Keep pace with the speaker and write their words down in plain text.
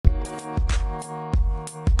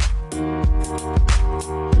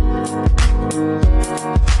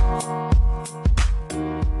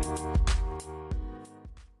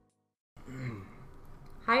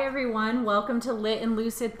everyone. Welcome to Lit and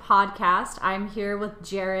Lucid Podcast. I'm here with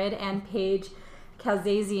Jared and Paige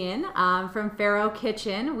Kazazian from Faro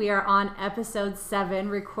Kitchen. We are on episode 7,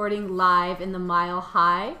 recording live in the Mile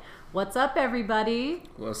High. What's up, everybody?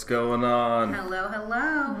 What's going on? Hello,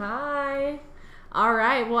 hello. Hi. All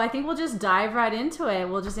right. Well, I think we'll just dive right into it.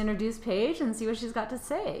 We'll just introduce Paige and see what she's got to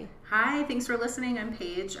say. Hi, thanks for listening. I'm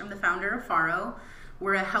Paige. I'm the founder of Faro.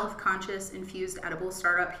 We're a health-conscious infused edible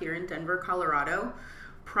startup here in Denver, Colorado.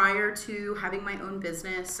 Prior to having my own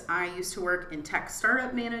business, I used to work in tech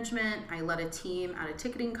startup management. I led a team at a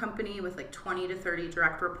ticketing company with like 20 to 30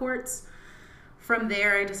 direct reports. From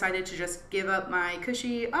there, I decided to just give up my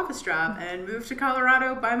cushy office job and move to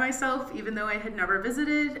Colorado by myself, even though I had never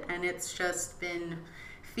visited, and it's just been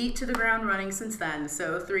feet to the ground running since then.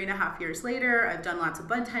 So 3.5 years later, I've done lots of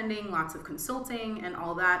bud tending, lots of consulting, and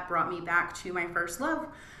all that brought me back to my first love,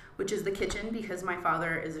 which is the kitchen, because my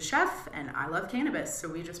father is a chef and I love cannabis. So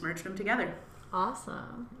we just merged them together.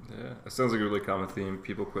 Awesome. Yeah, it sounds like a really common theme.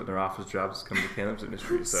 People quit their office jobs to come to the cannabis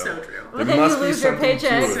industry. So true. Well, then you lose your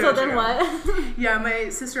paycheck, so then what? Yeah, my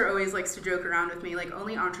sister always likes to joke around with me, like,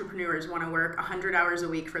 only entrepreneurs want to work 100 hours a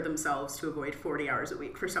week for themselves to avoid 40 hours a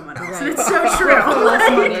week for someone else. Right. And it's so true.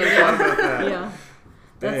 Yeah.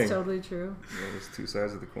 That's totally true. Yeah, there's two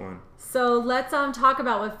sides of the coin. So let's talk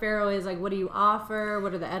about what Faro is. Like, what do you offer?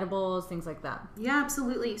 What are the edibles? Things like that. Yeah,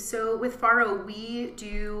 absolutely. So with Faro, we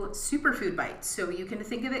do superfood bites. So you can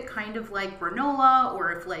think of it kind of like granola,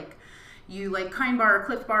 or if like you like Kind Bar or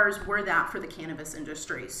Clif Bars, we're that for the cannabis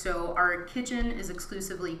industry. So our kitchen is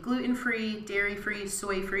exclusively gluten-free, dairy-free,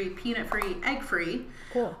 soy-free, peanut-free, egg-free.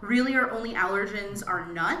 Cool. Really, our only allergens are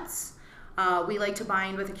nuts. We like to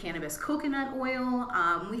bind with a cannabis coconut oil.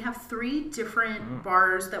 We have 3 different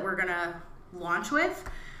bars that we're gonna launch with.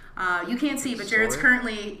 You can't see, but Jared's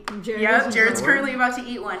currently currently about to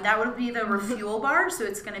eat one. That would be the Refuel bar. So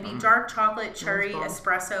it's gonna be dark chocolate, cherry,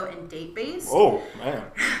 espresso, and date based. Oh man!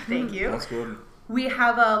 Thank you. That's good. We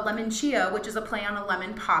have a lemon chia, which is a play on a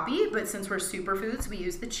lemon poppy, but since we're superfoods, we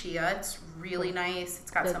use the chia. It's really nice.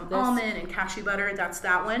 It's got some almond and cashew butter. That's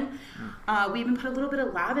that one. We even put a little bit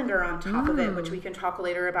of lavender on top of it, which we can talk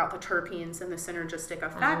later about the terpenes and the synergistic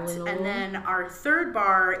effect. And then our third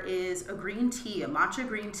bar is a green tea, a matcha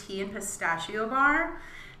green tea and pistachio bar.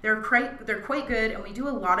 They're quite good, and we do a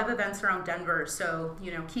lot of events around Denver, so,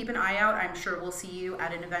 you know, keep an eye out. I'm sure we'll see you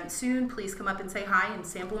at an event soon. Please come up and say hi and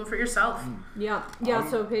sample them for yourself. Yeah,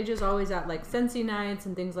 so Paige is always at, like, Scentsy nights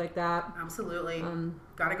and things like that. Absolutely.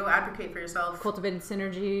 Gotta go advocate for yourself. Cultivated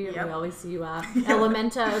Synergy, Yep. We always see you at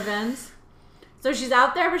Elementa events. So she's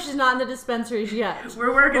out there, but she's not in the dispensaries yet.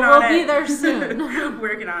 We're working on it. We'll be there soon.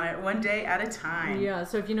 Working on it, one day at a time. Yeah,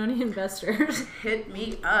 so if you know any investors, hit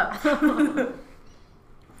me up.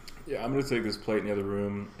 Yeah, I'm going to take this plate in the other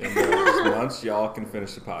room, and once y'all can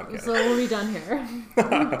finish the podcast. So we'll be done here.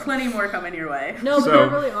 Plenty more coming your way. No, but they're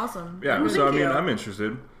really awesome. Yeah, so I mean, I'm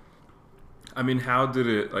interested. I mean, how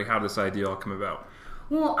did this idea all come about?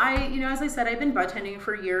 Well, as I said, I've been bud tending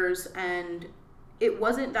for years, and it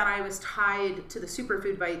wasn't that I was tied to the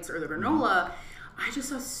superfood bites or the granola. I just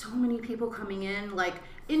saw so many people coming in, like,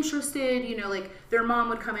 interested, like their mom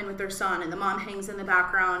would come in with their son and the mom hangs in the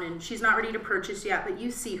background and she's not ready to purchase yet, but you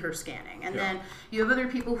see her scanning. And then you have other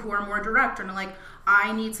people who are more direct and are like,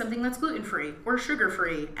 I need something that's gluten-free or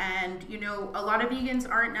sugar-free. And, a lot of vegans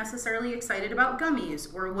aren't necessarily excited about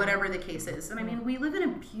gummies or whatever the case is. And I mean, we live in a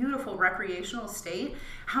beautiful recreational state.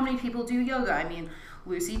 How many people do yoga? I mean,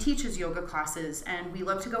 Lucy teaches yoga classes, and we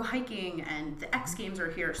love to go hiking, and the X Games are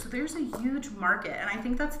here. So there's a huge market, and I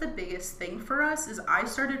think that's the biggest thing for us is I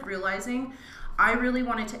started realizing I really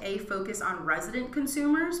wanted to focus on resident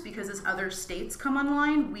consumers, because as other states come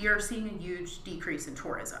online, we are seeing a huge decrease in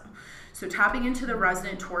tourism. So tapping into the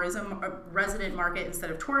resident market instead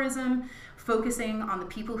of tourism, focusing on the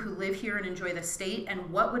people who live here and enjoy the state and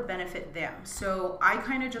what would benefit them. So I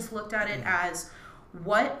kind of just looked at it as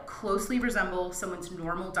what closely resembles someone's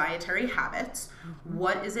normal dietary habits.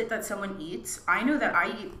 What is it that someone eats? I know that I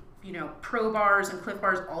eat, Pro bars and Clif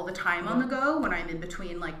Bars all the time on the go when I'm in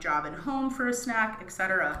between like job and home for a snack,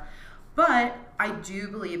 etc. But I do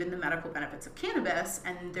believe in the medical benefits of cannabis,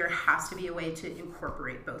 and there has to be a way to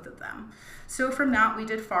incorporate both of them. So from that, we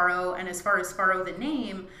did Faro, and as far as Faro, the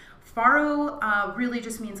name, Faro really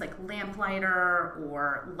just means like lamplighter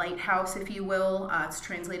or lighthouse, if you will. It's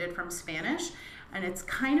translated from Spanish. And it's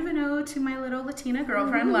kind of an ode to my little Latina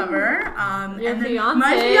girlfriend lover. Your and fiance.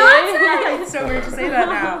 My fiance. It's so weird to say that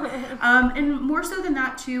now. And more so than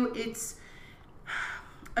that, too, it's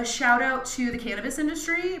a shout out to the cannabis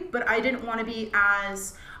industry, but I didn't want to be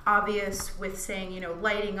as obvious with saying,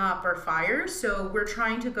 lighting up or fire. So we're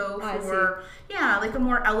trying to go for, like a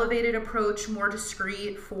more elevated approach, more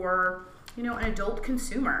discreet for, an adult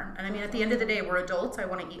consumer. And I mean, at the end of the day, we're adults. I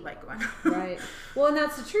want to eat like one. Right. Well, and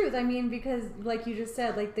that's the truth. I mean, because like you just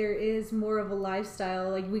said, like there is more of a lifestyle.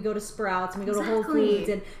 Like we go to Sprouts and we go to Whole Foods,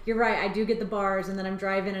 and you're right. I do get the bars, and then I'm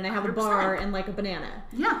driving and I have 100%. A bar and like a banana.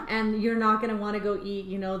 Yeah. And you're not going to want to go eat,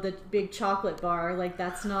 the big chocolate bar. Like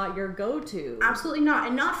that's not your go-to. Absolutely not.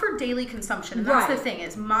 And not for daily consumption. And that's the thing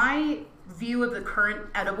is my view of the current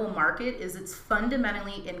edible market is it's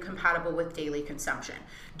fundamentally incompatible with daily consumption.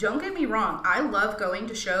 Don't get me wrong. I love going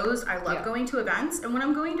to shows. I love going to events. And when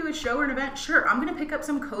I'm going to a show or an event, sure, I'm going to pick up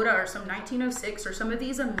some Coda or some 1906 or some of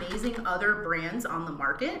these amazing other brands on the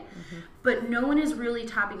market. Mm-hmm. But no one is really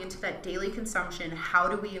tapping into that daily consumption. How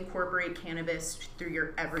do we incorporate cannabis through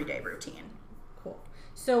your everyday routine? Cool.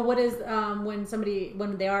 So what is,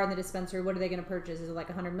 when they are in the dispensary, what are they going to purchase? Is it like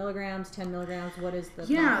 100 milligrams, 10 milligrams? What is the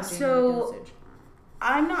dosage?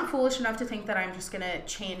 I'm not foolish enough to think that I'm just going to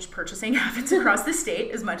change purchasing habits across the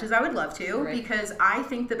state as much as I would love to, because I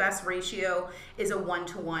think the best ratio is a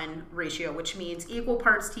 1-to-1 ratio, which means equal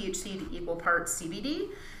parts THC to equal parts CBD.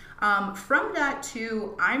 From that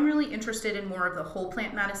too, I'm really interested in more of the whole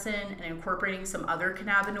plant medicine and incorporating some other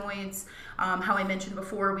cannabinoids. How I mentioned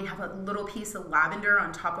before, we have a little piece of lavender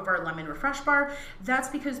on top of our lemon refresh bar. That's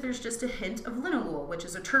because there's just a hint of linalool, which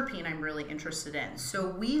is a terpene I'm really interested in. So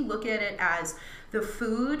we look at it as the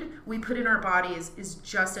food we put in our bodies is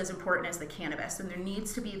just as important as the cannabis, and there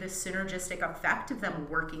needs to be this synergistic effect of them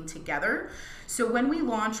working together. So when we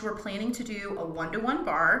launch, we're planning to do a 1-to-1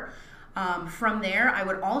 bar. From there, I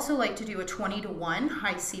would also like to do a 20-to-1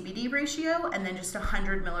 high CBD ratio, and then just a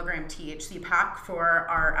 100 milligram THC pack for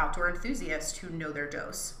our outdoor enthusiasts who know their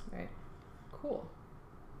dose. Right. Cool.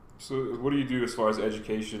 So what do you do as far as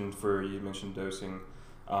education for, you mentioned dosing?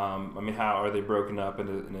 How are they broken up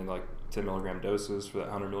into like 10 milligram doses for that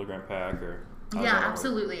 100 milligram pack, or? Yeah,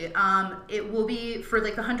 absolutely. It will be for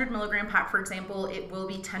like the 100 milligram pack, for example, it will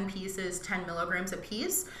be 10 pieces, 10 milligrams a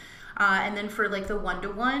piece. And then for like the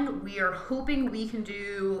 1-to-1, we are hoping we can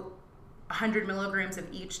do 100 milligrams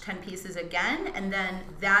of each 10 pieces again. And then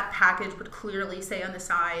that package would clearly say on the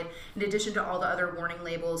side, in addition to all the other warning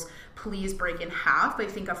labels, please break in half. I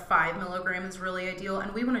think a 5 milligram is really ideal.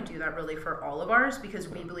 And we want to do that really for all of ours because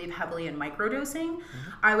we believe heavily in microdosing.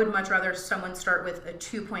 Mm-hmm. I would much rather someone start with a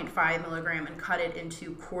 2.5 milligram and cut it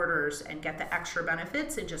into quarters and get the extra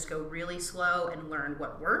benefits and just go really slow and learn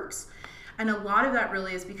what works. And a lot of that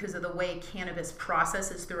really is because of the way cannabis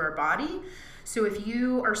processes through our body. So if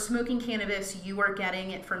you are smoking cannabis, you are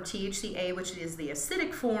getting it from THCA, which is the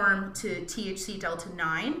acidic form, to THC delta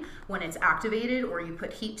 9 when it's activated or you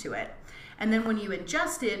put heat to it. And then when you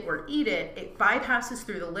ingest it or eat it, it bypasses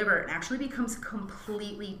through the liver and actually becomes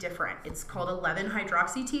completely different. It's called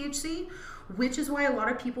 11-hydroxy-THC, which is why a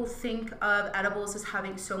lot of people think of edibles as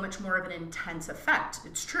having so much more of an intense effect.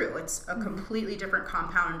 It's true. It's a completely different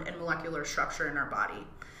compound and molecular structure in our body.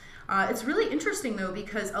 It's really interesting, though,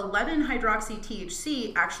 because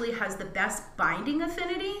 11-hydroxy-THC actually has the best binding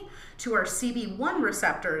affinity to our CB1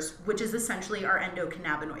 receptors, which is essentially our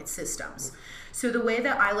endocannabinoid systems. So the way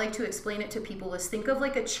that I like to explain it to people is think of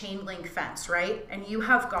like a chain link fence, right? And you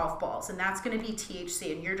have golf balls, and that's going to be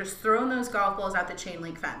THC, and you're just throwing those golf balls at the chain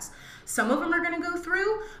link fence. Some of them are going to go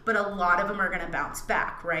through, but a lot of them are going to bounce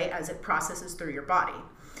back, right, as it processes through your body.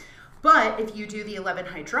 But if you do the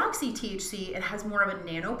 11-hydroxy-THC, it has more of a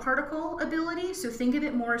nanoparticle ability. So think of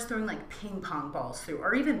it more as throwing like ping pong balls through,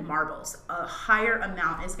 or even marbles. A higher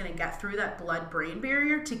amount is going to get through that blood-brain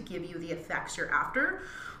barrier to give you the effects you're after,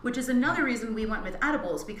 which is another reason we went with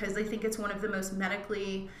edibles, because I think it's one of the most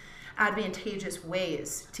medically advantageous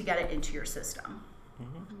ways to get it into your system.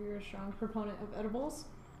 Mm-hmm. You're a strong proponent of edibles?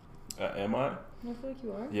 Am I? I feel like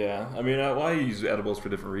you are. Yeah. I use edibles for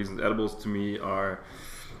different reasons. Edibles to me are...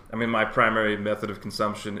 my primary method of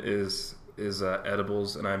consumption is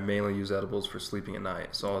edibles, and I mainly use edibles for sleeping at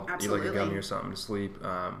night. So I'll eat like a gummy or something to sleep.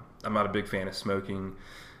 I'm not a big fan of smoking.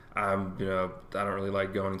 I don't really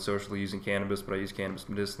like going and socially using cannabis, but I use cannabis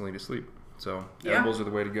medicinally to sleep. So edibles are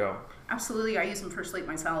the way to go. Absolutely. I use them for sleep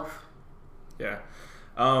myself. Yeah.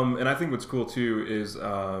 And I think what's cool too is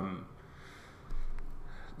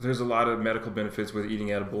there's a lot of medical benefits with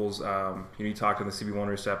eating edibles. You talked on the CB1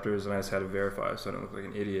 receptors, and I just had to verify so I don't look like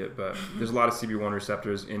an idiot, but there's a lot of CB1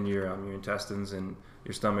 receptors in your intestines and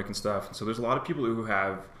your stomach and stuff. And so there's a lot of people who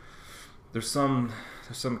have, there's some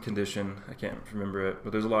condition, I can't remember it,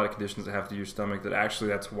 but there's a lot of conditions that have to do with your stomach that actually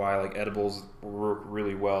that's why like edibles work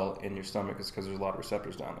really well in your stomach, is because there's a lot of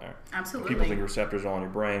receptors down there. Absolutely. People think receptors are all in your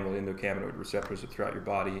brain. Well, endocannabinoid receptors are throughout your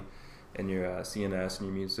body. and your CNS and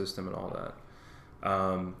your immune system and all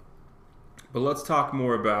that. But let's talk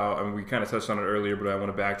more about, I mean, we kind of touched on it earlier, but I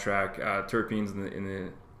want to backtrack, terpenes in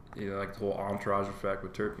the like the whole entourage effect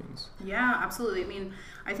with terpenes. Yeah, absolutely. I mean,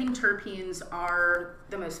 I think terpenes are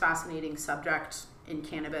the most fascinating subject in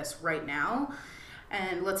cannabis right now.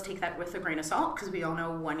 And let's take that with a grain of salt, because we all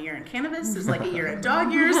know 1 year in cannabis is like a year in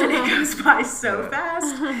dog years, and it goes by so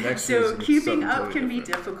fast. So keeping up can be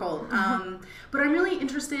difficult. But I'm really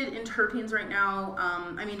interested in terpenes right now.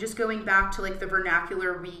 I mean, just going back to like the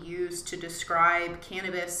vernacular we use to describe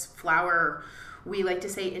cannabis flower, we like to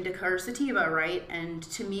say indica or sativa, right? And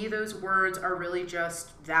to me, those words are really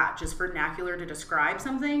just that, just vernacular to describe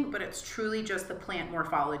something, but it's truly just the plant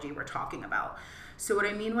morphology we're talking about. So what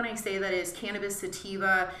I mean when I say that is cannabis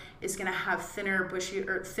sativa is going to have thinner, bushy,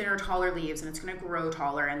 or thinner, taller leaves, and it's going to grow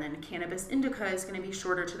taller. And then cannabis indica is going to be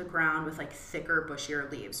shorter to the ground with like thicker,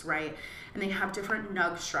 bushier leaves, right? And they have different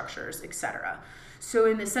nug structures, etc. So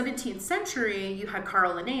in the 17th century, you had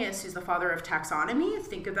Carl Linnaeus, who's the father of taxonomy.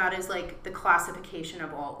 Think of that as like the classification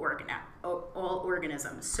of all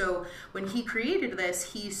organisms. So when he created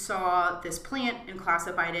this, he saw this plant and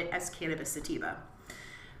classified it as cannabis sativa.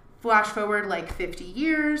 Flash forward like 50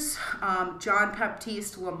 years, John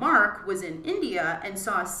Baptiste Lamarck was in India and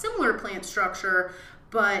saw a similar plant structure,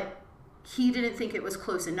 but he didn't think it was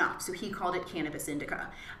close enough, so he called it cannabis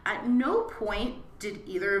indica. At no point did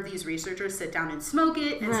either of these researchers sit down and smoke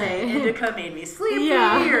it and say indica made me sleepy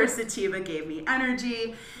or sativa gave me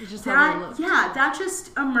energy. That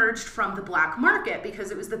just emerged from the black market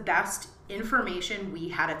because it was the best information we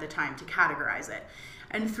had at the time to categorize it.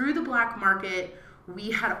 And through the black market,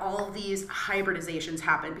 we had all these hybridizations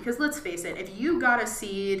happen, because let's face it, if you got a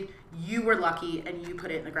seed, you were lucky and you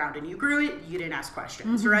put it in the ground and you grew it, you didn't ask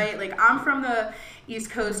questions, right? Like, I'm from the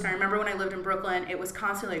East Coast, and I remember when I lived in Brooklyn, it was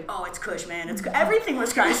constantly like, oh, it's Kush, man. Everything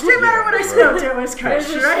was Kush. No matter what I smoked, it was Kush,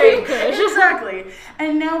 right? Exactly.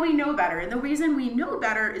 And now we know better. And the reason we know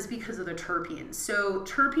better is because of the terpenes. So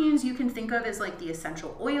terpenes you can think of as like the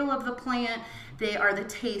essential oil of the plant. They are the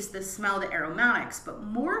taste, the smell, the aromatics, but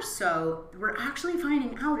more so, we're actually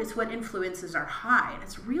finding out it's what influences our high, and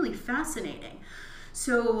it's really fascinating.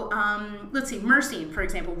 So let's see, myrcene, for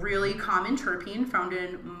example, really common terpene found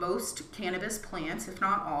in most cannabis plants, if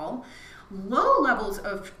not all. Low levels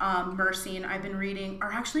of myrcene, I've been reading,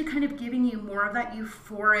 are actually kind of giving you more of that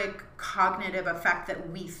euphoric cognitive effect that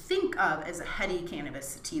we think of as a heady cannabis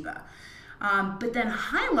sativa. But then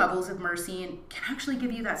high levels of myrcene can actually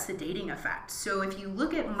give you that sedating effect. So if you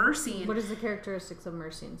look at myrcene... What is the characteristics of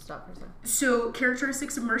myrcene? Stop for a second. So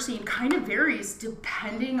characteristics of myrcene kind of varies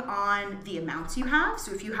depending on the amounts you have.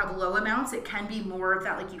 So if you have low amounts, it can be more of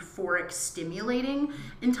that like euphoric stimulating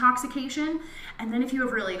intoxication. And then if you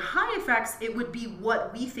have really high effects, it would be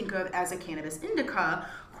what we think of as a cannabis indica,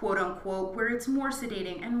 quote unquote, where it's more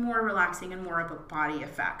sedating and more relaxing and more of a body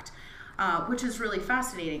effect. Which is really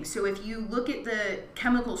fascinating. So if you look at the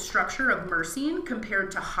chemical structure of myrcene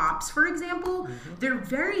compared to hops, for example, they're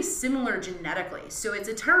very similar genetically. So it's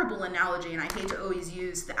a terrible analogy, and I hate to always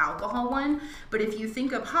use the alcohol one, but if you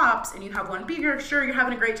think of hops and you have one beer, sure, you're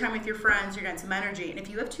having a great time with your friends, you're getting some energy, and if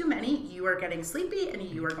you have too many, you are getting sleepy and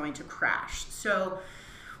you are going to crash. So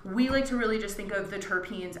we like to really just think of the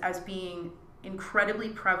terpenes as being incredibly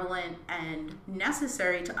prevalent and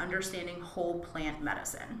necessary to understanding whole plant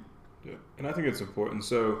medicine. Yeah, and I think it's important.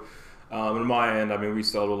 So, on my end, I mean, we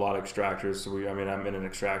sell to a lot of extractors. So, I'm in an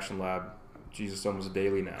extraction lab, Jesus, almost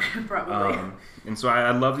daily now. Probably. And so, I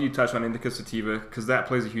love that you touched on indica sativa, because that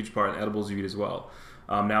plays a huge part in edibles you eat as well.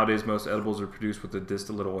 Nowadays, most edibles are produced with a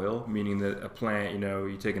distillate oil, meaning that a plant,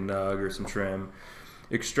 you take a nug or some trim,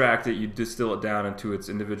 extract it, you distill it down into its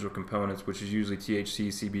individual components, which is usually THC,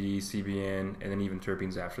 CBD, CBN, and then even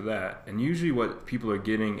terpenes after that. And usually what people are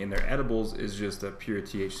getting in their edibles is just a pure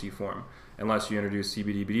THC form, unless you introduce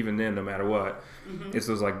CBD. But even then, no matter what, it's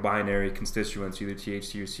those like binary constituents, either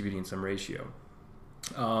THC or CBD in some ratio.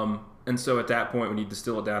 And so at that point, when you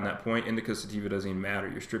distill it down that point, indica sativa doesn't even matter.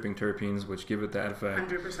 You're stripping terpenes, which give it that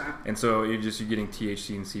effect. 100%. And so you're getting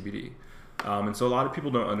THC and CBD. And so a lot of people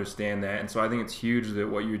don't understand that. And so I think it's huge that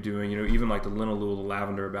what you're doing, even like the linalool, the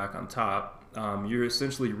lavender back on top, you're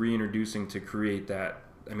essentially reintroducing to create that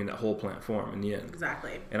whole plant form in the end.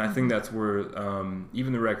 Exactly. And I think that's where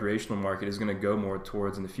even the recreational market is going to go more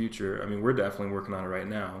towards in the future. I mean, we're definitely working on it right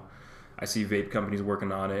now. I see vape companies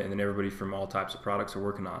working on it, and then everybody from all types of products are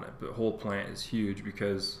working on it. But whole plant is huge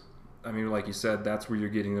because, like you said, that's where you're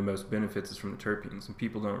getting the most benefits is from the terpenes, and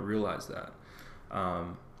people don't realize that.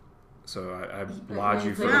 So I applaud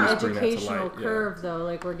you for bringing that to light. Educational curve, though,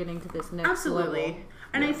 like we're getting to this next level.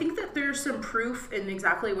 And I think that there's some proof in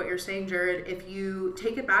exactly what you're saying, Jared. If you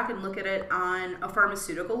take it back and look at it on a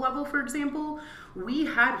pharmaceutical level, for example, we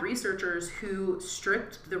had researchers who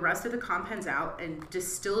stripped the rest of the compounds out and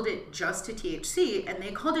distilled it just to THC, and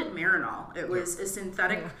they called it Marinol. It was a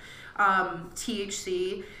synthetic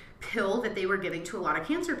THC pill that they were giving to a lot of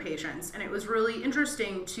cancer patients, and it was really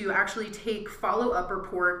interesting to actually take follow-up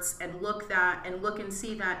reports and look and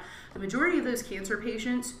see that the majority of those cancer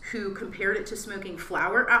patients who compared it to smoking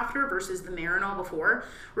flower after versus the Marinol before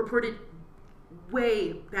reported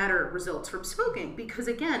way better results from smoking, because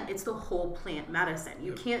again, it's the whole plant medicine.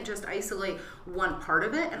 You can't just isolate one part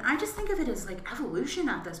of it, and I just think of it as like evolution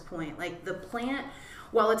at this point. Like the plant,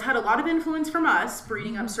 while it's had a lot of influence from us,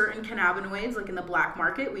 breeding up certain cannabinoids, like in the black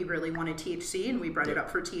market, we really wanted THC and we bred it up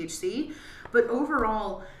for THC. But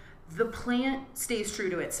overall, the plant stays true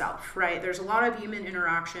to itself, right? There's a lot of human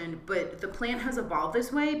interaction, but the plant has evolved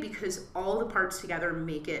this way because all the parts together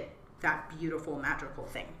make it that beautiful, magical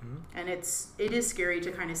thing. And it is scary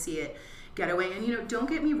to kind of see it get away. And don't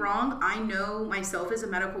get me wrong, I know myself as a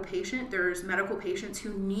medical patient, there's medical patients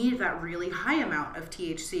who need that really high amount of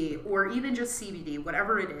THC or even just CBD,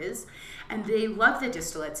 whatever it is, and they love the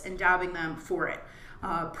distillates and dabbing them for it.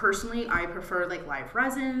 Personally, I prefer like live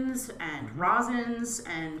resins and rosins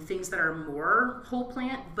and things that are more whole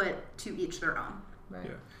plant, but to each their own. Right.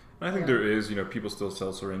 Yeah. And I think there is, people still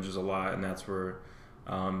sell syringes a lot, and that's where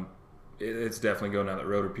it's definitely going down that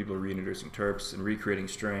road where people are reintroducing terps and recreating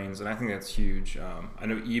strains, and I think that's huge. I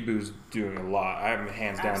know Ebu's doing a lot. I have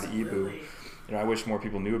hands down to Ebu. I wish more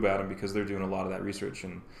people knew about them because they're doing a lot of that research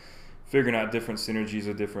and figuring out different synergies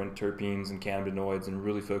of different terpenes and cannabinoids and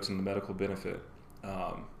really focusing on the medical benefit.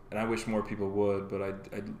 And I wish more people would, but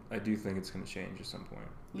I do think it's going to change at some point.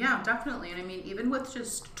 Yeah, definitely. And I mean, even with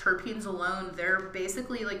just terpenes alone, they're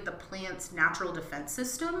basically like the plant's natural defense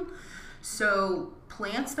system. So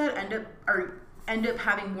plants that end up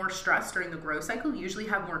having more stress during the growth cycle usually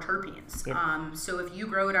have more terpenes. Yep. So if you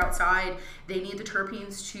grow it outside, they need the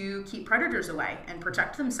terpenes to keep predators away and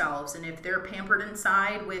protect themselves. And if they're pampered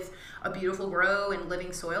inside with a beautiful grow and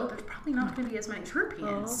living soil, there's probably not going to be as many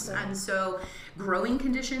terpenes. And so growing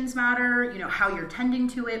conditions matter, how you're tending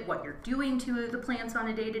to it, what you're doing to the plants on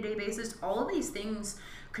a day-to-day basis, all of these things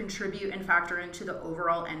contribute and factor into the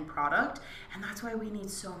overall end product, and that's why we need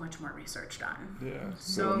so much more research done. Yeah,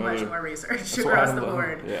 so much more research across the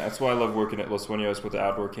board. Yeah, that's why I love working at Los Sueños with the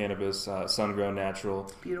outdoor cannabis, sun-grown natural.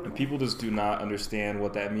 It's beautiful. And people just do not understand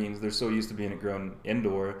what that means. They're so used to being it grown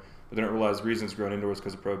indoor, but they don't realize the reason it's grown indoors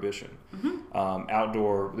because of prohibition.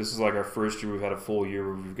 Outdoor, this is like our first year we've had a full year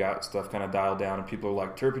where we've got stuff kind of dialed down, and people are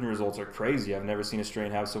like, terpene results are crazy. I've never seen a strain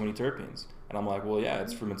have so many terpenes. And I'm like, well, yeah,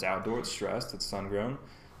 it's outdoor, it's stressed, it's sun-grown.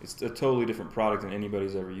 It's a totally different product than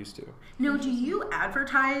anybody's ever used to. No, do you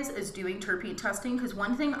advertise as doing terpene testing? Because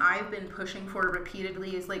one thing I've been pushing for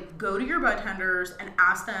repeatedly is like go to your bud tenders and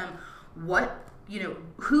ask them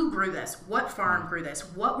who grew this, what farm grew this,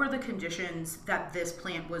 what were the conditions that this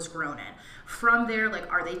plant was grown in. From there,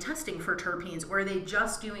 like, are they testing for terpenes, or are they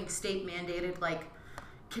just doing state mandated like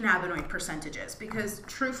cannabinoid percentages? Because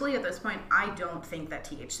truthfully at this point, I don't think that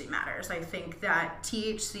THC matters. I think that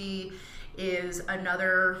THC is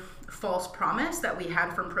another false promise that we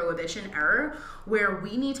had from Prohibition era, where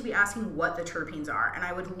we need to be asking what the terpenes are. And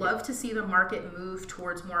I would love to see the market move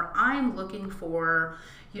towards more, I'm looking for,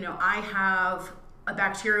 I have a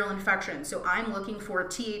bacterial infection, so I'm looking for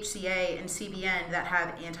THCA and CBN that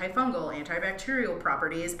have antifungal, antibacterial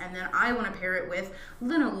properties, and then I want to pair it with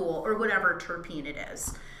linalool or whatever terpene it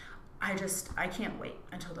is. I can't wait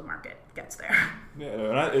until the market gets there. Yeah,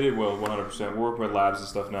 and it will, 100%. We're working with labs and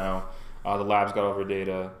stuff now. The lab's got all of our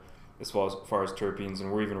data as far as terpenes,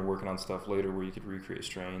 and we're even working on stuff later where you could recreate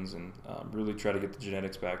strains and really try to get the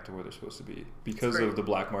genetics back to where they're supposed to be because of the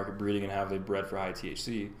black market breeding and how they bred for high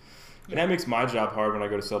THC. And that makes my job hard when I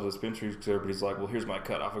go to sell to dispensaries because everybody's like, well, here's my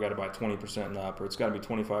cutoff. I got to buy 20% and up, or it's got to be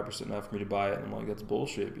 25% and up for me to buy it. And I'm like, that's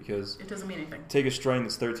bullshit, because it doesn't mean anything. Take a strain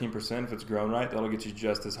that's 13%. If it's grown right, that'll get you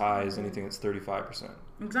just as high as anything that's 35%.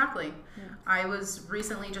 Exactly. Yeah. I was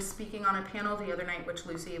recently just speaking on a panel the other night, which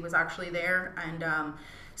Lucy was actually there, and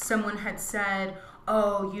someone had said,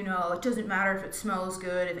 oh, it doesn't matter if it smells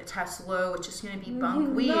good, if it tests low, it's just going to be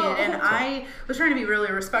bunk weed. No. And I was trying to be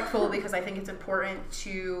really respectful because I think it's important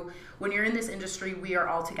to, when you're in this industry, we are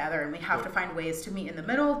all together and we have to find ways to meet in the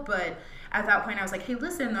middle. But at that point I was like, hey,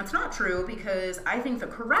 listen, that's not true, because I think the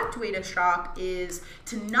correct way to shop is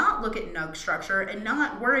to not look at nug structure and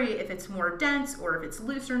not worry if it's more dense or if it's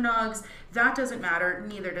looser nugs. That doesn't matter.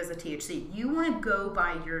 Neither does the THC. You want to go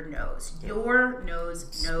by your nose. Your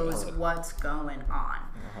nose knows what's going on.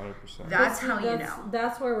 100%. That's how you know.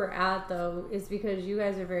 That's where we're at, though, is because you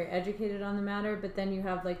guys are very educated on the matter, but then you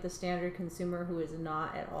have like the standard consumer who is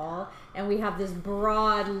not at all, and we have this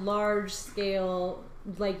broad, large scale,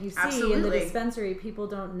 like you see in the dispensary, people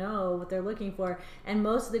don't know what they're looking for, and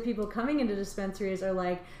most of the people coming into dispensaries are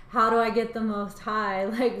like, how do I get the most high,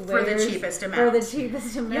 like for the cheapest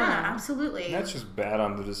amount. Yeah, absolutely. And that's just bad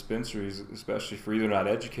on the dispensaries, especially for either not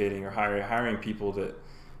educating or hiring people that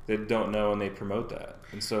don't know, and they promote that.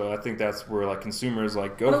 And so I think that's where like consumers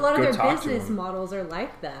like go. But a lot of their business models are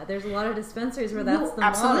like that. There's a lot of dispensaries where that's the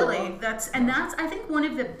model. That's I think one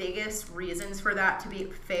of the biggest reasons for that, to be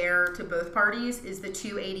fair to both parties, is the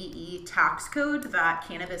 280E tax code that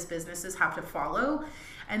cannabis businesses have to follow.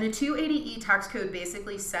 And the 280E tax code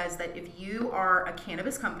basically says that if you are a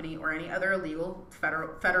cannabis company or any other illegal,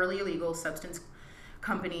 federally illegal substance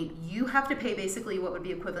company, you have to pay basically what would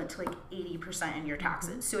be equivalent to like 80% in your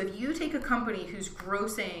taxes. So if you take a company who's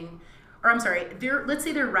grossing, or I'm sorry, let's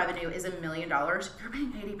say their revenue is $1 million, you're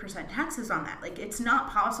paying 80% taxes on that. Like, it's not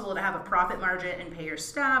possible to have a profit margin and pay your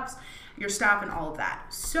staff and all of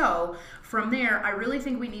that. So from there, I really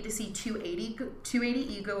think we need to see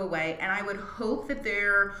 280E go away, and I would hope that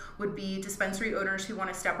there would be dispensary owners who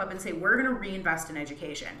want to step up and say, we're going to reinvest in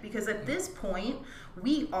education, because at this point,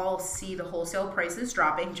 we all see the wholesale prices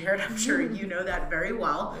dropping. Jared, I'm sure you know that very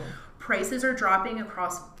well. Prices are dropping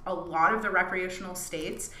across a lot of the recreational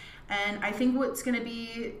states, and I think what's going to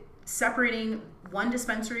be separating one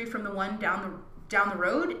dispensary from the one down the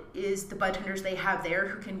road is the budtenders they have there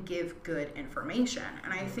who can give good information.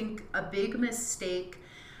 And I think a big mistake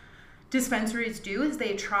dispensaries do is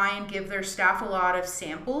they try and give their staff a lot of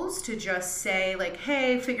samples to just say like,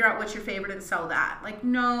 hey, figure out what's your favorite and sell that. Like,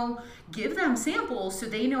 no, give them samples so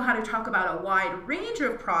they know how to talk about a wide range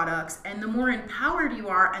of products, and the more empowered you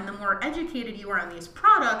are and the more educated you are on these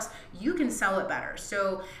products, you can sell it better.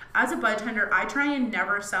 So as a budtender, I try and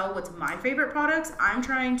never sell what's my favorite products. I'm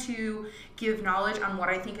trying to give knowledge on what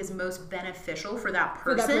I think is most beneficial for that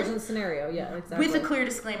person. For that person's scenario, yeah, exactly. With a clear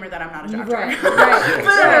discllaimer that I'm not a doctor. Right.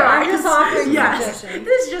 I'm just offering yes. suggestions.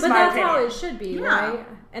 This is just my opinion. But that's how it should be, right?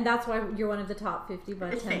 And that's why you're one of the top 50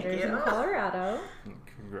 budtenders in Colorado.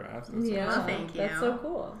 Congrats. Thank you. That's so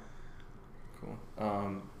cool. Cool.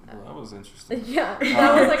 Well, that was interesting. Yeah,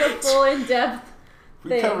 that was like a full in-depth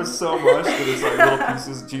We cover so much that it's like little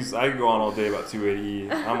pieces. Jeez, I could go on all day about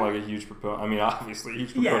 280E. I'm like a huge proponent. I mean, obviously, a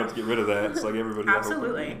huge proponent to get rid of that. It's like everybody.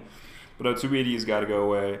 Absolutely. But 280E's got to go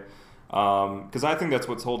away. Because I think that's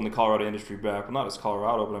what's holding the Colorado industry back. Well, not just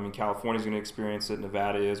Colorado, but I mean, California's going to experience it.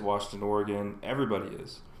 Nevada is. Washington, Oregon. Everybody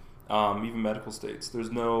is. Even medical states. There's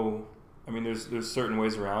certain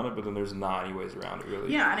ways around it, but then there's not any ways around it,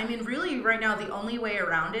 really. Yeah, and I mean, really, right now, the only way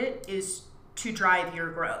around it is to drive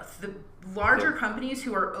your growth. The larger companies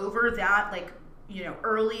who are over that,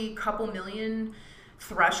 early couple million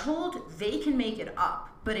threshold, they can make it up.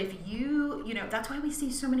 But if that's why we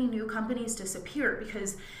see so many new companies disappear,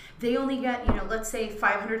 because they only get, let's say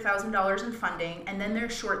 $500,000 in funding, and then they're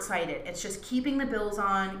short-sighted. It's just keeping the bills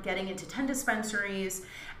on, getting into 10 dispensaries,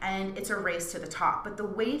 and it's a race to the top. But the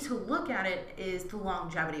way to look at it is the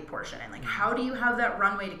longevity portion, and how do you have that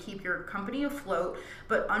runway to keep your company afloat,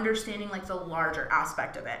 but understanding the larger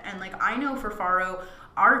aspect of it. And I know for Faro,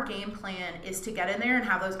 our game plan is to get in there and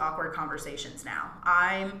have those awkward conversations now.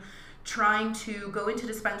 I'm trying to go into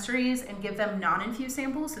dispensaries and give them non-infused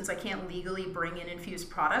samples, since I can't legally bring in infused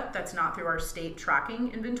product that's not through our state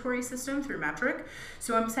tracking inventory system through Metric.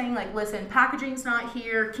 So I'm saying listen, packaging's not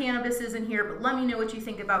here, cannabis isn't here, but let me know what you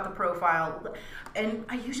think about the profile. And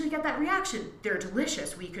I usually get that reaction. They're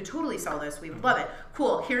delicious. We could totally sell this. We would love it.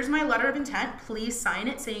 Cool. Here's my letter of intent. Please sign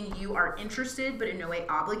it saying you are interested, but in no way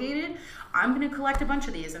obligated. I'm going to collect a bunch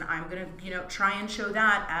of these, and I'm going to, try and show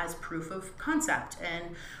that as proof of concept.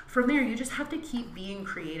 And from there, you just have to keep being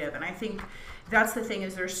creative. And I think that's the thing,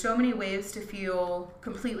 is there's so many ways to feel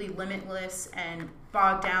completely limitless and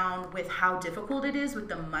bogged down with how difficult it is with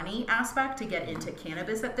the money aspect to get into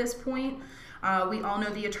cannabis at this point. We all know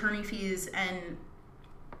the attorney fees and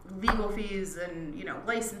legal fees and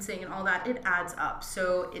licensing and all that, it adds up.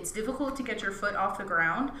 So it's difficult to get your foot off the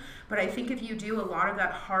ground, but I think if you do a lot of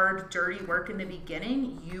that hard, dirty work in the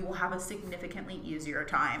beginning, you will have a significantly easier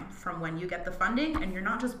time from when you get the funding, and you're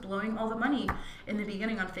not just blowing all the money in the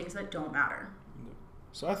beginning on things that don't matter.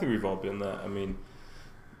 So I think we've all been that. I mean,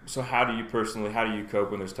 So how do you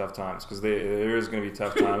cope when there's tough times? Because there is going to be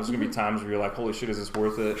tough times. There's going to be times where you're like, holy shit, is this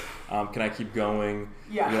worth it? Can I keep going?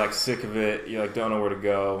 Yeah. You're like sick of it. You like don't know where to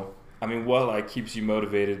go. I mean, what like keeps you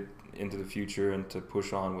motivated into the future and to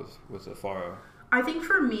push on with Afaro? I think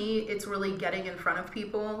for me, it's really getting in front of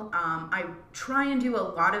people. I try and do a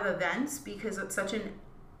lot of events because it's such an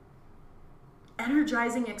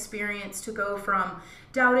energizing experience to go from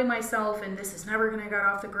doubting myself and this is never going to get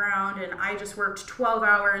off the ground and I just worked 12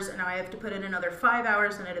 hours and I have to put in another 5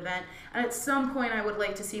 hours in an event, and at some point I would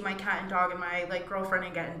like to see my cat and dog and my like girlfriend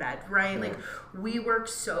and get in bed, right? Yeah. Like we work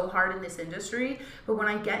so hard in this industry, but when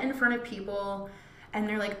I get in front of people and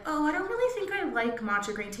they're like, oh, I don't really think I like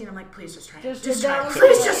matcha green tea, and I'm like, please just try it. Just try it.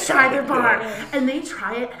 Please just try the bar. And they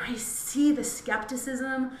try it, and I see the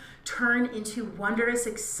skepticism turn into wondrous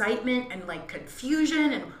excitement and like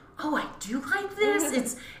confusion and, oh, I do like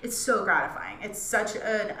this. It's so gratifying. It's such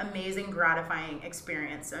an amazing, gratifying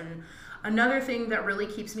experience. And another thing that really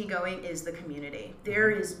keeps me going is the community.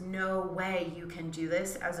 There is no way you can do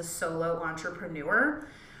this as a solo entrepreneur.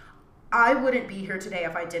 I wouldn't be here today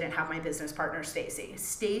if I didn't have my business partner, Stacy.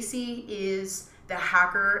 Stacy is the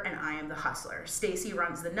hacker and I am the hustler. Stacy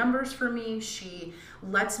runs the numbers for me. She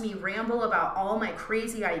lets me ramble about all my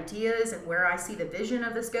crazy ideas and where I see the vision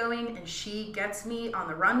of this going. And she gets me on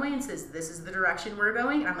the runway and says, this is the direction we're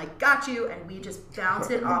going. And I'm like, got you. And we just bounce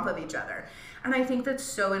it off of each other. And I think that's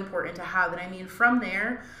so important to have. And I mean, from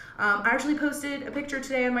there, I actually posted a picture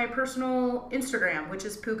today on my personal Instagram, which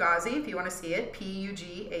is Pugazi, if you want to see it,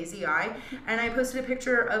 Pugazi. And I posted a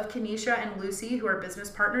picture of Kenesha and Lucy, who are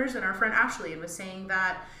business partners, and our friend Ashley, and was saying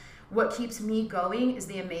that what keeps me going is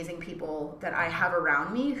the amazing people that I have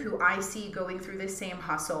around me who I see going through this same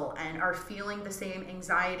hustle and are feeling the same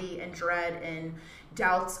anxiety and dread and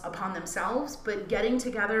doubts upon themselves, but getting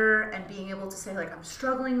together and being able to say, like, I'm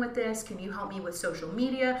struggling with this. Can you help me with social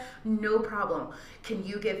media? No problem. Can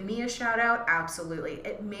you give me a shout out? Absolutely.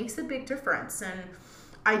 It makes a big difference. And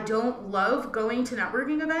I don't love going to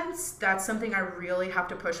networking events. That's something I really have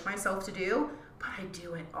to push myself to do, but I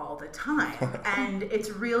do it all the time. And it's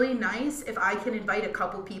really nice if I can invite a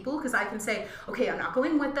couple people, because I can say, okay, I'm not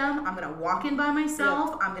going with them. I'm going to walk in by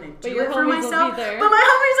myself. Yeah. I'm going to do it for myself. But my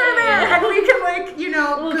homies are there. Yeah. And we can, like, you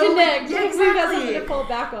know, we'll connect. Yeah, exactly. We've got something to fall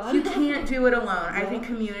back on. You can't do it alone. Yeah. I think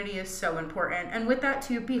community is so important. And with that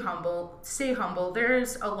too, be humble. Stay humble.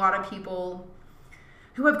 There's a lot of people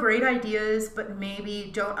who have great ideas but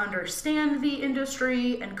maybe don't understand the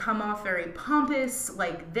industry and come off very pompous,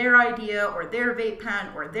 like their idea or their vape pen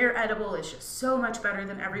or their edible is just so much better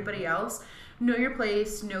than everybody else. Know your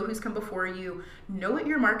place, know who's come before you, know what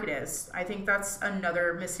your market is. I think that's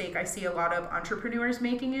another mistake I see a lot of entrepreneurs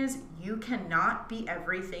making is you cannot be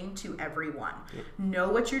everything to everyone. Yep. Know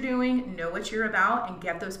what you're doing, know what you're about, and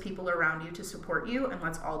get those people around you to support you, and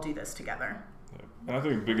let's all do this together. And I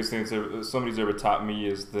think the biggest thing that somebody's ever taught me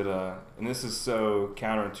is that, and this is so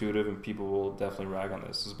counterintuitive, and people will definitely rag on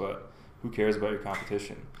this, is but who cares about your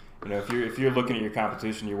competition? You know, if you're looking at your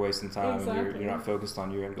competition, you're wasting time. Exactly. And you're not focused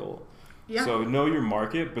on your end goal. Yeah. So know your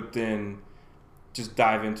market, but then just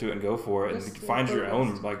dive into it and go for it, and find your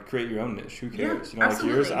own, like create your own niche. Who cares? Yeah, you know,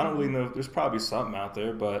 absolutely. Like yours, I don't really know. There's probably something out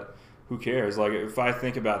there, but who cares? Like if I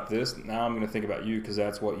think about this, now I'm going to think about you because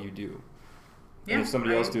that's what you do. Yeah, and if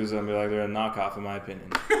somebody else does them, be like, they're a knockoff, in my opinion.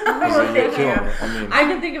 I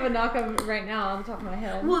can think of a knockoff right now on the top of my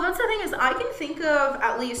head. Well, that's the thing is, I can think of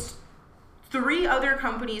at least 3 other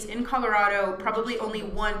companies in Colorado, probably only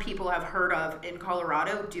one people have heard of in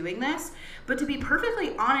Colorado doing this. But to be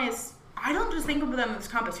perfectly honest, I don't just think of them as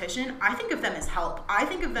competition. I think of them as help. I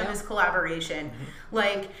think of them as collaboration. Mm-hmm.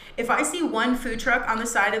 Like, if I see one food truck on the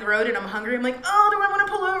side of the road and I'm hungry, I'm like, oh, do I want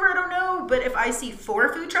to pull over? I don't know. But if I see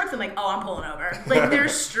 4 food trucks, I'm like, oh, I'm pulling over. Like,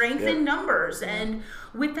 there's strength in numbers. And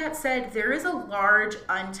with that said, there is a large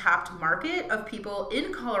untapped market of people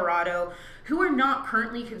in Colorado who are not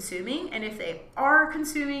currently consuming, and if they are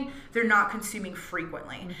consuming, they're not consuming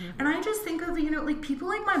frequently. Mm-hmm. And I just think of, you know, like people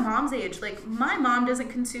like my mom's age. Like my mom doesn't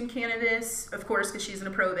consume cannabis, of course, because she's in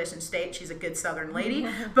a prohibition state. She's a good Southern lady.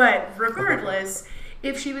 But regardless,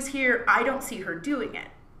 if she was here, I don't see her doing it.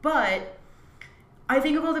 But I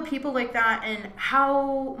think of all the people like that and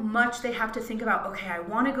how much they have to think about, okay, I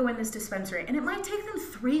want to go in this dispensary. And it might take them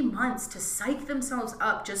 3 months to psych themselves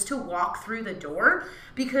up just to walk through the door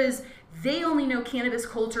because they only know cannabis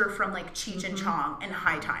culture from like Cheech and Chong and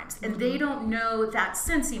High Times. And they don't know that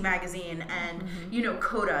Sensi magazine and, you know,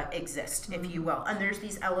 Coda exist, if you will. And there's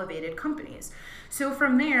these elevated companies. So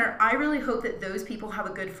from there, I really hope that those people have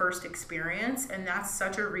a good first experience. And that's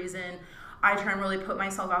such a reason I try and really put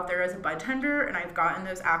myself out there as a bud tender, and I've gotten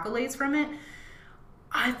those accolades from it.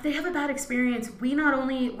 if they have a bad experience, we not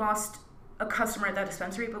only lost a customer at that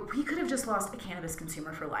dispensary, but we could have just lost a cannabis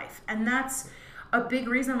consumer for life. And that's a big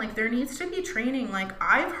reason. Like, there needs to be training. Like,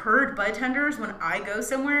 I've heard bud tenders when I go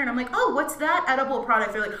somewhere and I'm like, oh, what's that edible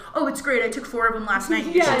product? They're like, oh, it's great. I took 4 of them last night.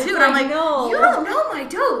 You should too. And I'm like, no. You don't know my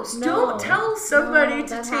dose. No. Don't tell somebody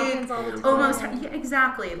to take almost. Yeah,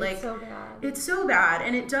 exactly. Like, it's so bad. It's so bad.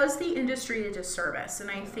 And it does the industry a disservice.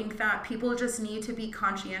 And I think that people just need to be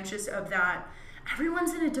conscientious of that.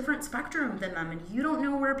 Everyone's in a different spectrum than them, and you don't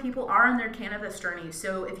know where people are in their cannabis journey.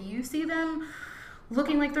 So if you see them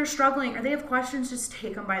looking like they're struggling or they have questions, just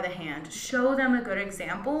take them by the hand. Show them a good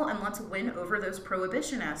example, and let's win over those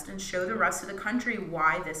prohibitionists and show the rest of the country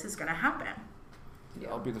why this is going to happen. Yeah,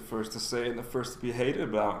 I'll be the first to say it and the first to be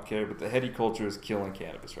hated, but I don't care. But the heady culture is killing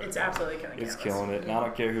cannabis right now. It's absolutely killing cannabis. It's killing it. And I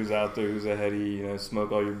don't care who's out there, who's a heady,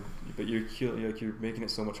 smoke all your... But you're making it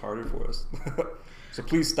so much harder for us. So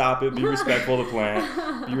please stop it. Be respectful of the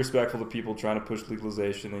plant. Be respectful to people trying to push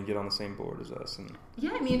legalization and get on the same board as us. And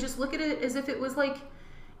yeah, I mean, just look at it as if it was like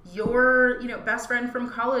your best friend from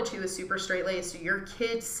college who is super straight-laced, or your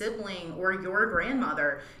kid's sibling, or your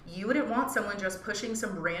grandmother. You wouldn't want someone just pushing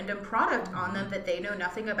some random product on them that they know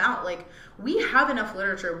nothing about. Like, we have enough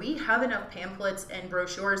literature. We have enough pamphlets and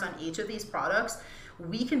brochures on each of these products.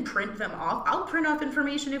 We can print them off. I'll print off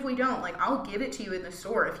information if we don't. Like, I'll give it to you in the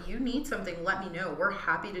store. If you need something, let me know. We're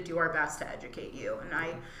happy to do our best to educate you. And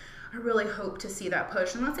I really hope to see that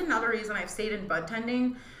push. And that's another reason I've stayed in bud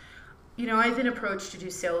tending. I've been approached to do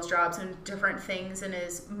sales jobs and different things. And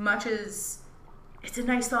as much as it's a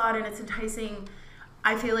nice thought and it's enticing,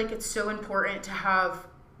 I feel like it's so important to have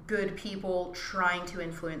good people trying to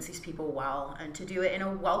influence these people well, and to do it in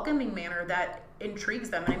a welcoming manner that intrigues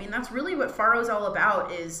them. And I mean, that's really what Faro's all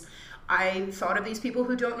about. Is I thought of these people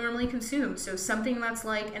who don't normally consume. So something that's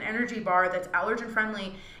like an energy bar that's allergen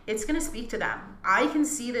friendly, it's going to speak to them. I can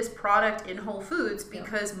see this product in Whole Foods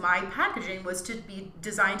because my packaging was to be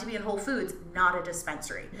designed to be in Whole Foods, not a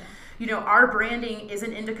dispensary. Yeah. Our branding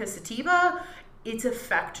isn't indica sativa. It's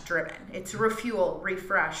effect driven. It's refuel,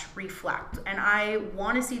 refresh, reflect. And I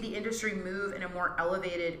want to see the industry move in a more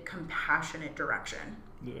elevated, compassionate direction.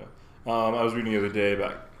 Yeah. I was reading the other day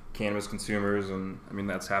about cannabis consumers, and I mean,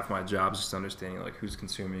 that's half my job, is just understanding like who's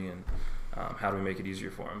consuming and how do we make it easier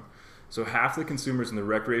for them. So half the consumers in the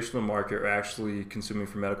recreational market are actually consuming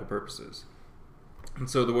for medical purposes. And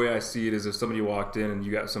so the way I see it is, if somebody walked in and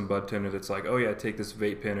you got some bud tender that's like, oh yeah, take this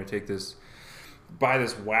vape pen, or buy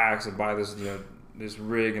this wax, and buy this, this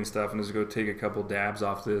rig and stuff, and just go take a couple dabs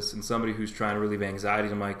off this, and somebody who's trying to relieve anxiety,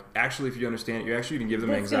 I'm like, actually, if you understand it, you're actually going to give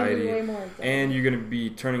them anxiety, and you're going to be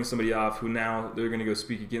turning somebody off who now they're going to go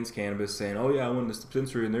speak against cannabis, saying, oh yeah, I went to this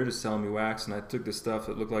dispensary and they're just selling me wax, and I took this stuff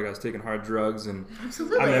that looked like I was taking hard drugs, and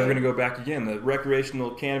Absolutely. I'm never going to go back again. The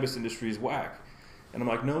recreational cannabis industry is whack. And I'm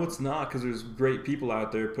like, no, it's not, because there's great people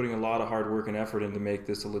out there putting a lot of hard work and effort in to make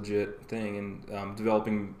this a legit thing, and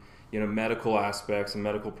developing medical aspects and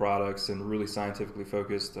medical products and really scientifically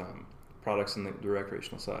focused products in the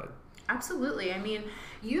recreational side. Absolutely. I mean,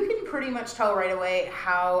 you can pretty much tell right away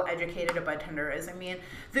how educated a bud tender is. I mean,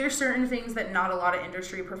 there's certain things that not a lot of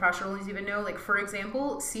industry professionals even know. Like, for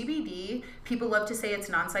example, CBD, people love to say it's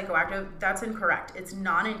non-psychoactive. That's incorrect. It's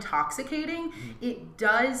non-intoxicating. Mm-hmm. It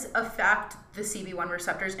does affect the CB1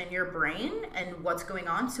 receptors in your brain and what's going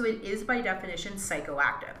on. So it is by definition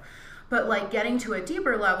psychoactive. But like, getting to a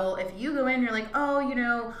deeper level, if you go in, you're like,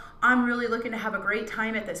 oh, I'm really looking to have a great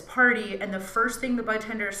time at this party, and the first thing the bud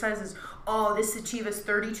tender says is, oh, this sativa's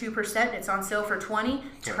 32% and it's on sale for $20,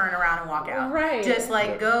 turn around and walk out. Right. Just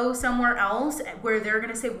like go somewhere else where they're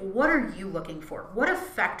going to say, well, what are you looking for? What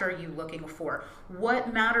effect are you looking for?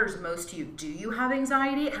 What matters most to you? Do you have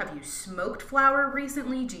anxiety? Have you smoked flower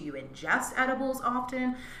recently? Do you ingest edibles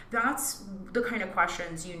often? That's the kind of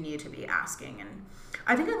questions you need to be asking. And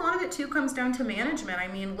I think a lot of it too comes down to management. I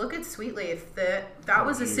mean, look at Sweet Leaf. That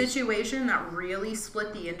was a situation that really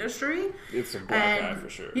split the industry. It's a black eye for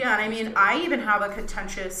sure. Yeah, and I mean, I even have a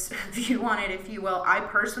contentious view on it, if you will. I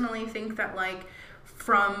personally think that, like,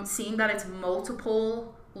 from seeing that it's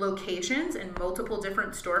multiple locations and multiple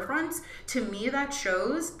different storefronts, to me that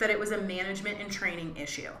shows that it was a management and training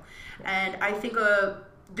issue. And I think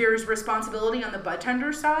there's responsibility on the bud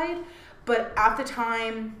tender side, but at the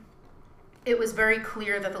time, it was very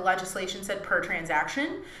clear that the legislation said per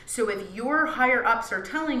transaction. So if your higher ups are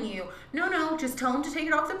telling you, no, just tell them to take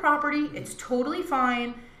it off the property, it's totally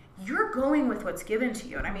fine, you're going with what's given to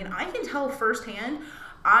you. And I mean, I can tell firsthand,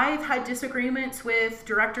 I've had disagreements with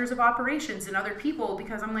directors of operations and other people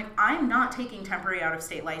because I'm like, I'm not taking temporary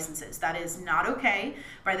out-of-state licenses. That is not okay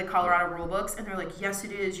by the Colorado rule books. And they're like, yes,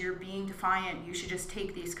 it is. You're being defiant. You should just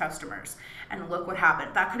take these customers. And look what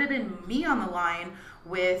happened. That could have been me on the line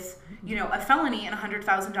with, you know, a felony and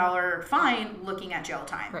 $100,000 fine looking at jail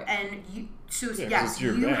time. Right. And yes,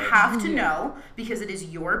 you badge. have to know because it is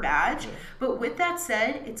your badge. Yeah. But with that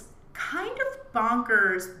said, it's kind of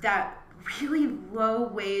bonkers that really low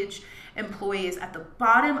wage employees at the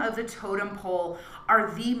bottom of the totem pole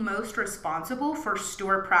are the most responsible for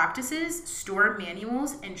store practices, store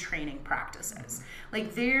manuals, and training practices.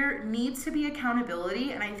 Like, there needs to be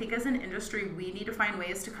accountability, and I think as an industry we need to find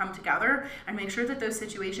ways to come together and make sure that those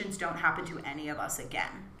situations don't happen to any of us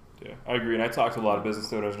again. Yeah, I agree. And I talk to a lot of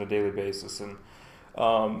business owners on a daily basis, and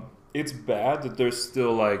it's bad that there's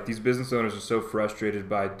still, like, these business owners are so frustrated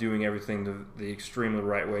by doing everything the extremely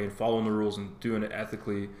right way and following the rules and doing it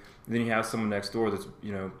ethically. And then you have someone next door that's,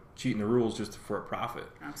 you know, cheating the rules just for a profit.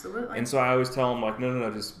 Absolutely. And so I always tell them, like, no,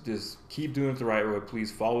 just keep doing it the right way. Please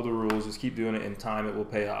follow the rules. Just keep doing it. In time, it will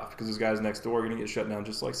pay off. Because those guys next door are going to get shut down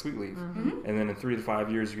just like Sweet Leaf. Mm-hmm. And then in 3 to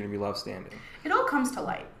 5 years, you're going to be left standing. It all comes to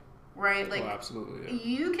light. Right? Like, oh, absolutely. Yeah.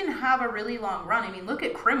 You can have a really long run. I mean, look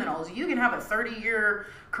at criminals. You can have a 30-year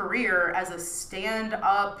career as a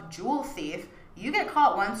stand-up jewel thief. You get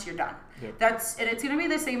caught once, you're done. Yep. And it's going to be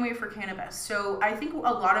the same way for cannabis. So I think a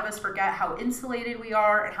lot of us forget how insulated we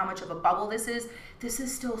are and how much of a bubble this is. This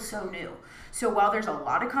is still so new. So while there's a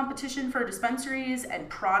lot of competition for dispensaries and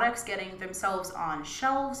products getting themselves on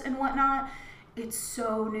shelves and whatnot, it's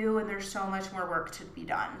so new and there's so much more work to be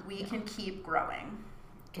done. We can keep growing.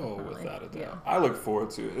 Oh, without a doubt. Yeah. I look forward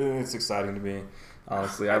to it. It's exciting to me.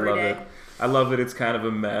 Honestly, I Every love day. it. I love that it's kind of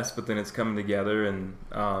a mess, but then it's coming together, and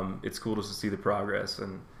it's cool just to see the progress.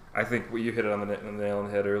 And I think you hit it on the nail on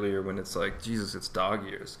the head earlier when it's like, Jesus, it's dog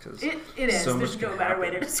years. Cause It is. so There's much no can better way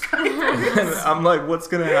happen. to describe And it. I'm like, what's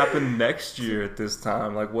going to happen next year at this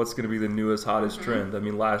time? Like, what's going to be the newest, hottest trend? I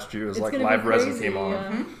mean, last year it was It's like gonna be live resin crazy, came on.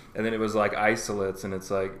 yeah. And then it was like isolates, and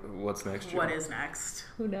it's like, what's next year? What is next?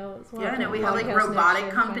 Who knows? We'll Yeah, have no, to we have like podcast next year robotic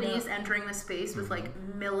and find companies out. entering the space with like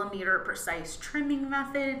millimeter precise trimming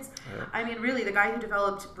methods. Yeah. I mean, really, the guy who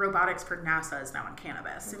developed robotics for NASA is now in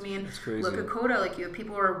cannabis. I mean, That's crazy. look at Coda. Like, you have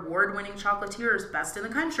people who are award-winning chocolatiers, best in the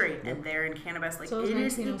country, and they're in cannabis. Like, So is it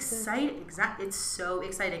is 1906. exciting. It's so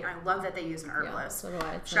exciting. I love that they use an Yeah, herbalist. so do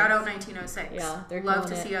I. It's Shout nice. out 1906. Yeah, they're love to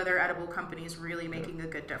killing it. see other edible companies really making a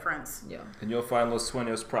good difference. Yeah. And you'll find Los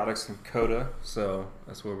Sueños products in Coda, so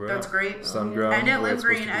that's where we're That's at. great. Sun yeah. grown. And at where Live it's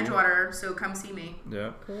supposed Green, to be. Edgewater, so come see me.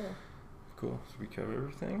 Yeah, Cool. cool. So we cover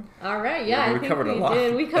everything. All right, yeah, Yeah, we I think covered a we lot.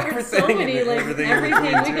 did. We covered so Everything many, and like everything in everything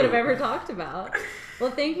between, we could have too. ever talked about. Well,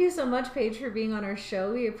 thank you so much, Paige, for being on our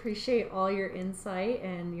show. We appreciate all your insight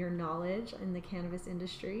and your knowledge in the cannabis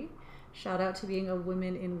industry. Shout out to being a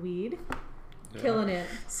woman in weed. Yeah. Killing it.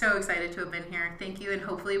 So excited to have been here. Thank you, and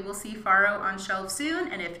hopefully we'll see Faro on shelves soon.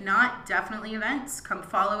 And if not, definitely events. Come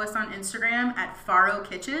follow us on Instagram at Faro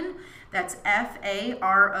Kitchen. That's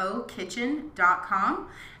FARO Kitchen.com.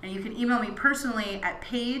 And you can email me personally at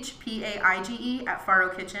Paige, PAIGE, at Faro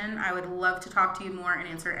Kitchen. I would love to talk to you more and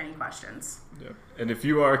answer any questions. Yeah. And if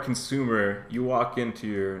you are a consumer, you walk into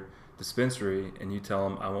your dispensary and you tell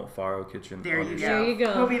them, I want Faro Kitchen. There on you your go. There you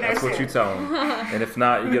go. We'll be there That's soon. what you tell them. And if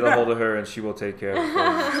not, you get a hold of her and she will take care of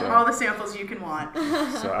it for you. All the samples you can want.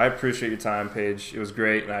 So I appreciate your time, Paige. It was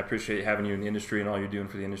great, and I appreciate having you in the industry and all you're doing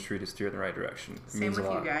for the industry to steer it in the right direction. It Same means with a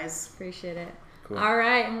you lot. guys. Appreciate it. Cool. All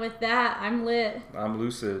right, and with that, I'm Lit. I'm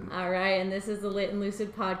Lucid. All right, and this is the Lit and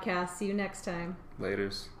Lucid podcast. See you next time.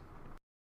 Laters.